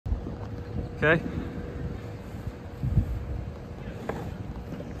Okay.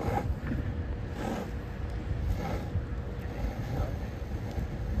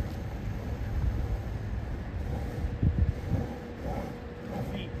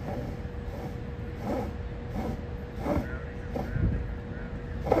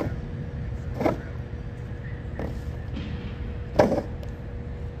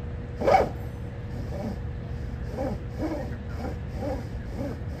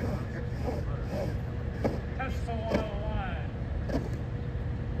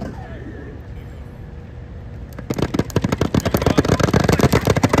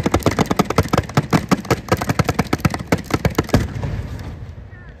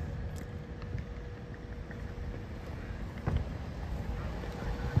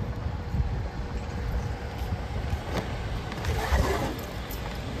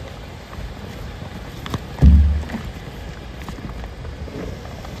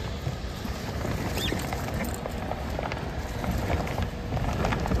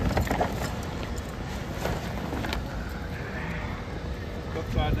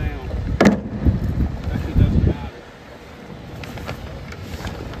 Upside down. Actually doesn't matter.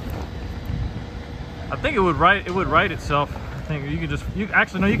 I think it would right itself. I think you could just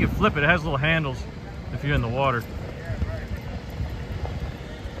actually no, you can flip it. It has little handles if you're in the water.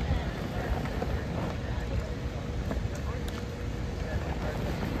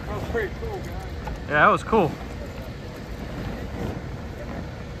 That was pretty cool, guys. Yeah, that was cool.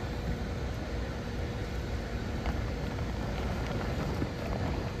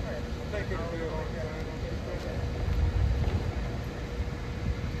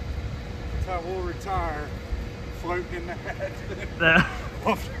 That's how we'll retire, floating in the head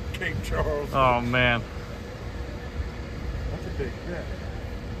off Cape Charles. Oh man. That's a big fish.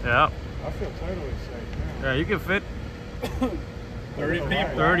 Yeah. I feel totally safe now. Yeah, you can fit 30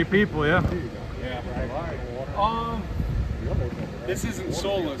 people. 30 people, yeah. Yeah. This isn't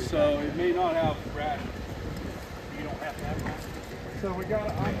soulless, so it may not have rash. You don't have to have that. So we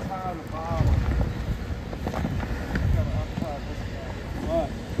gotta untie the bottom.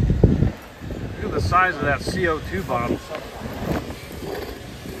 Look at the size of that CO2 bottle.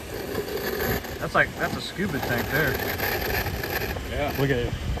 That's a scuba tank there. Yeah. Look at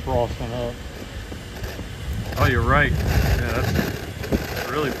it frosting up. Oh, you're right. Yeah,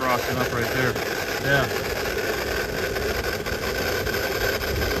 that's really frosting up right there. Yeah.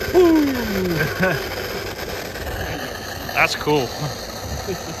 That's cool.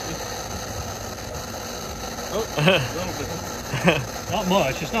 Not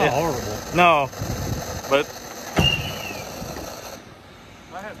much. It's not horrible. No, but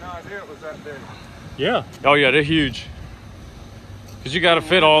I had no idea it was that big. Yeah. oh yeah, they're huge. Cause you got to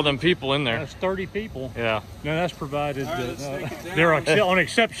fit all them people in there. That's 30 people. Yeah. No, that's provided All right, that let's take it down. they're on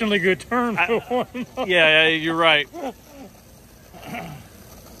exceptionally good terms for one. Yeah, you're right. Well,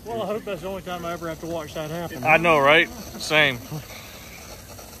 I hope that's the only time I ever have to watch that happen. I know, right? Same.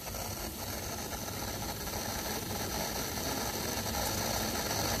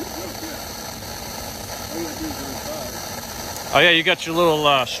 Oh yeah, you got your little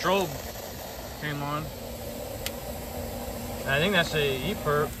strobe came on. I think that's a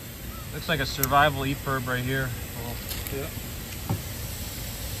E-perb. Looks like a survival E-perb right here. Yeah.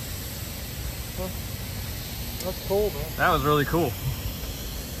 That's cool, man. That was really cool.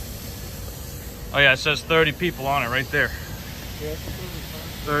 Oh yeah, it says 30 people on it right there. Yeah,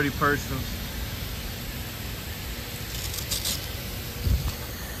 30 persons.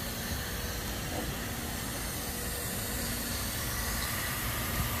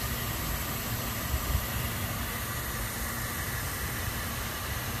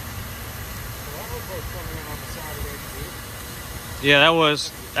 Yeah, that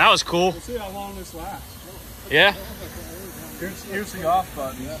was cool. We'll see how long this lasts. Yeah. Here's the off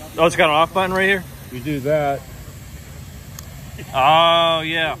button. Oh, it's got an off button right here? You do that. Oh,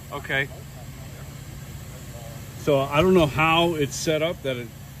 yeah. Okay. So I don't know how it's set up that it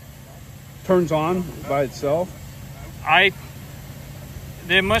turns on by itself.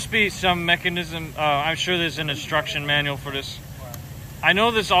 There must be some mechanism. I'm sure there's an instruction manual for this. I know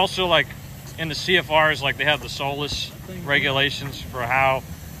there's also, like, in the CFRs, like, they have the soulless regulations for how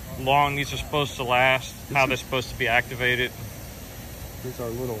long these are supposed to last, how they're supposed to be activated. Here's our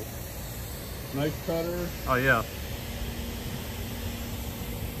little knife cutter. Oh, yeah.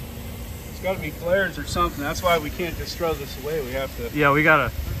 It's got to be flares or something. That's why we can't just throw this away. We have to Yeah, we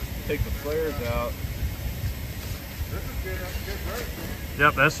gotta. take the flares out.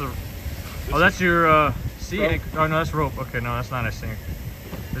 Yep, that's a. Oh, that's your sea anchor. Oh no, that's rope. Okay, no, that's not a sea anchor.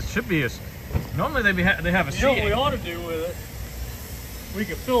 This should be a. Normally they have a sea You know what we anchor. ought to do with it? We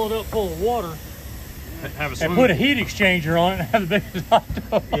could fill it up full of water Have a and swim. put a heat exchanger on it and have the biggest hot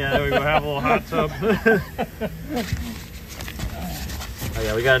tub. Yeah, there we go. Have a little hot tub. Oh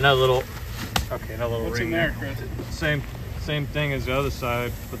yeah, we got another little. Okay, another little What's ring in there, Chris? Same thing as the other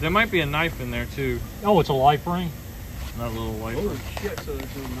side, but there might be a knife in there too. Oh, it's a life ring? Not a little white. Holy shit, so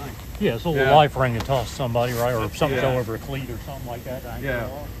there's no knife. Yeah, it's a little Yeah. life ring to toss somebody, right? Or something Yeah. go over a cleat or something like that. Yeah.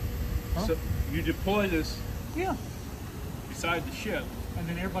 Huh? So you deploy this Yeah. beside the ship. And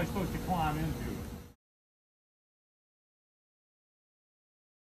then everybody's supposed to climb into it.